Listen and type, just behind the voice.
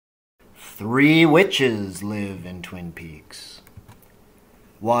Three witches live in Twin Peaks.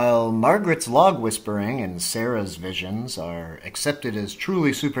 While Margaret's log whispering and Sarah's visions are accepted as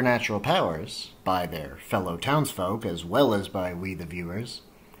truly supernatural powers by their fellow townsfolk as well as by we the viewers,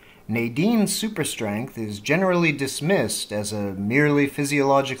 Nadine's super strength is generally dismissed as a merely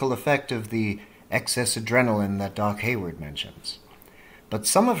physiological effect of the excess adrenaline that Doc Hayward mentions. But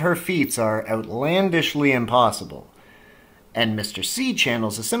some of her feats are outlandishly impossible, and Mr. C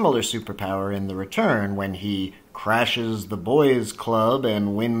channels a similar superpower in The Return when he crashes the boys' club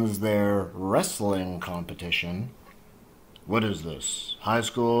and wins their wrestling competition. What is this, high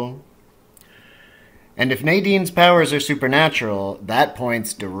school? And if Nadine's powers are supernatural, that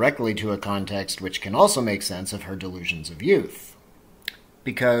points directly to a context which can also make sense of her delusions of youth.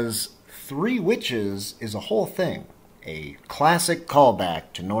 Because three witches is a whole thing. A classic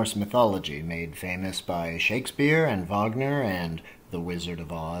callback to Norse mythology made famous by Shakespeare and Wagner and The Wizard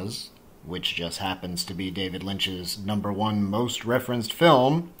of Oz, which just happens to be David Lynch's #1 most referenced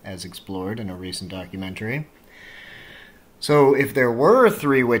film, as explored in a recent documentary. So if there were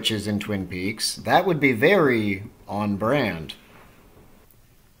three witches in Twin Peaks, that would be very on brand.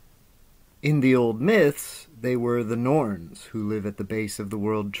 In the old myths, they were the Norns, who live at the base of the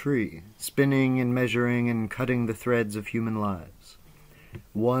world tree, spinning and measuring and cutting the threads of human lives.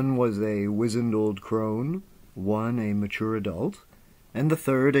 One was a wizened old crone, one a mature adult, and the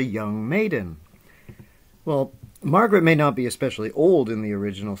third a young maiden. Well, Margaret may not be especially old in the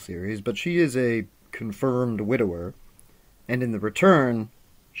original series, but she is a confirmed widower, and in The Return,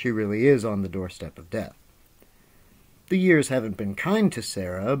 she really is on the doorstep of death. The years haven't been kind to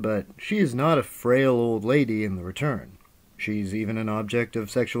Sarah, but she is not a frail old lady in The Return. She's even an object of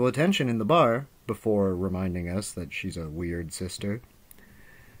sexual attention in the bar, before reminding us that she's a weird sister.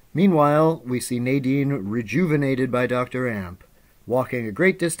 Meanwhile, we see Nadine rejuvenated by Dr. Amp, walking a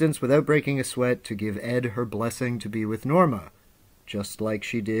great distance without breaking a sweat to give Ed her blessing to be with Norma, just like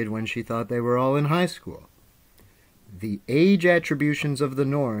she did when she thought they were all in high school. The age attributions of the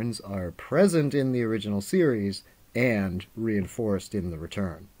Norns are present in the original series, and reinforced in The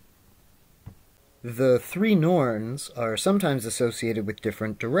Return. The three Norns are sometimes associated with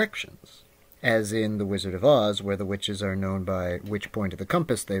different directions, as in The Wizard of Oz, where the witches are known by which point of the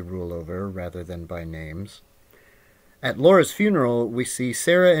compass they rule over, rather than by names. At Laura's funeral, we see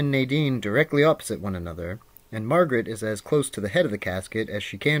Sarah and Nadine directly opposite one another, and Margaret is as close to the head of the casket as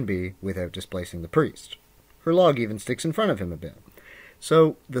she can be without displacing the priest. Her log even sticks in front of him a bit.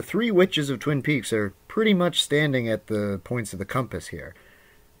 So, the three witches of Twin Peaks are pretty much standing at the points of the compass here.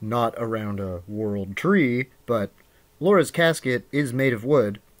 Not around a world tree, but Laura's casket is made of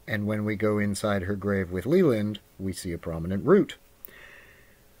wood, and when we go inside her grave with Leland, we see a prominent root.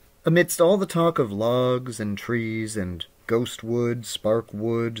 Amidst all the talk of logs and trees and ghost wood, spark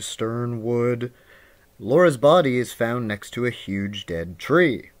wood, stern wood, Laura's body is found next to a huge dead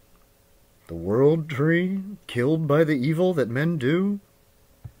tree. The world tree, killed by the evil that men do?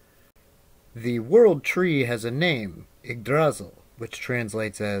 The world tree has a name, Yggdrasil, which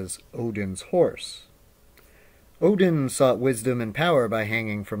translates as Odin's horse. Odin sought wisdom and power by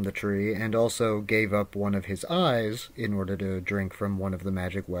hanging from the tree, and also gave up one of his eyes in order to drink from one of the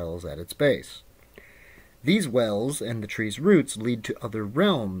magic wells at its base. These wells and the tree's roots lead to other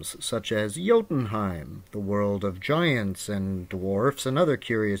realms, such as Jötunheimr, the world of giants and dwarfs and other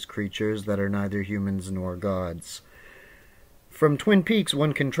curious creatures that are neither humans nor gods. From Twin Peaks,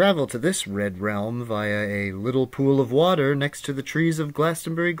 one can travel to this red realm via a little pool of water next to the trees of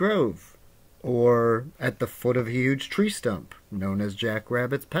Glastonbury Grove, or at the foot of a huge tree stump, known as Jack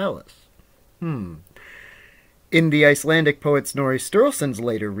Rabbit's Palace. In the Icelandic poet Snorri Sturluson's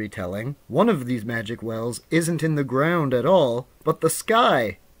later retelling, one of these magic wells isn't in the ground at all, but the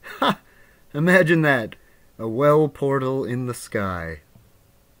sky! Ha! Imagine that! A well portal in the sky.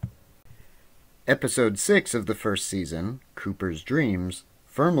 Episode 6 of the first season, Cooper's Dreams,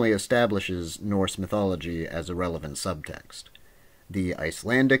 firmly establishes Norse mythology as a relevant subtext. The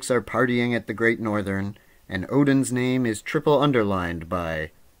Icelandics are partying at the Great Northern, and Odin's name is triple underlined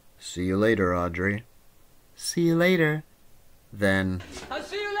by, "See you later, Audrey." "See you later." Then, "I'll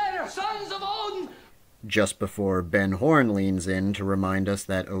see you later, sons of Odin!" Just before Ben Horn leans in to remind us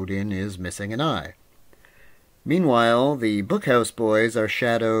that Odin is missing an eye. Meanwhile, the Bookhouse Boys are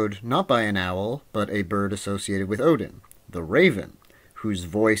shadowed not by an owl, but a bird associated with Odin, the raven, whose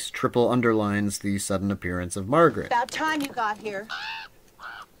voice triple underlines the sudden appearance of Margaret. About time you got here.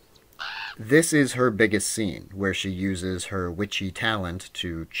 This is her biggest scene, where she uses her witchy talent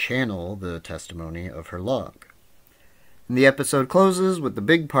to channel the testimony of her log. And the episode closes with the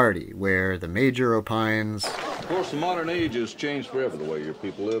big party, where the Major opines, "Of course, the modern age has changed forever the way your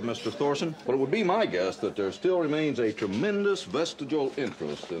people live, Mr. Thorson, but it would be my guess that there still remains a tremendous vestigial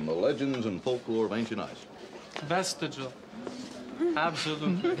interest in the legends and folklore of ancient Iceland." Vestigial.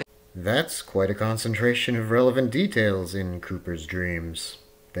 Absolutely. That's quite a concentration of relevant details in Cooper's dreams.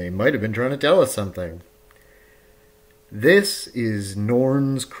 They might have been trying to tell us something. This is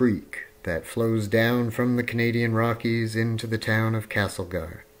Norns Creek, that flows down from the Canadian Rockies into the town of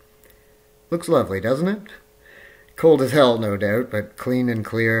Castlegar. Looks lovely, doesn't it? Cold as hell, no doubt, but clean and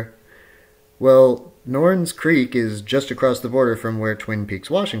clear. Well, Norns Creek is just across the border from where Twin Peaks,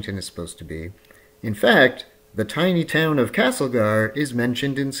 Washington is supposed to be. In fact, the tiny town of Castlegar is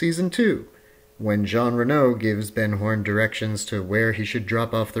mentioned in Season 2, when Jean Renault gives Ben Horn directions to where he should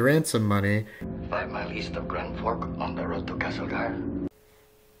drop off the ransom money. 5 miles east of Grand Fork on the road to Castlegar.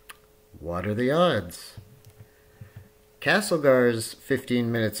 What are the odds? Castlegar's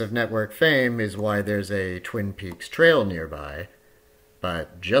 15 minutes of network fame is why there's a Twin Peaks trail nearby,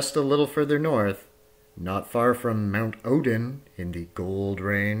 but just a little further north, not far from Mount Odin in the Gold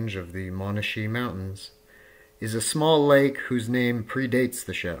Range of the Monashee Mountains, is a small lake whose name predates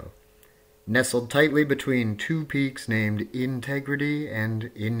the show, nestled tightly between two peaks named Integrity and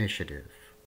Initiative.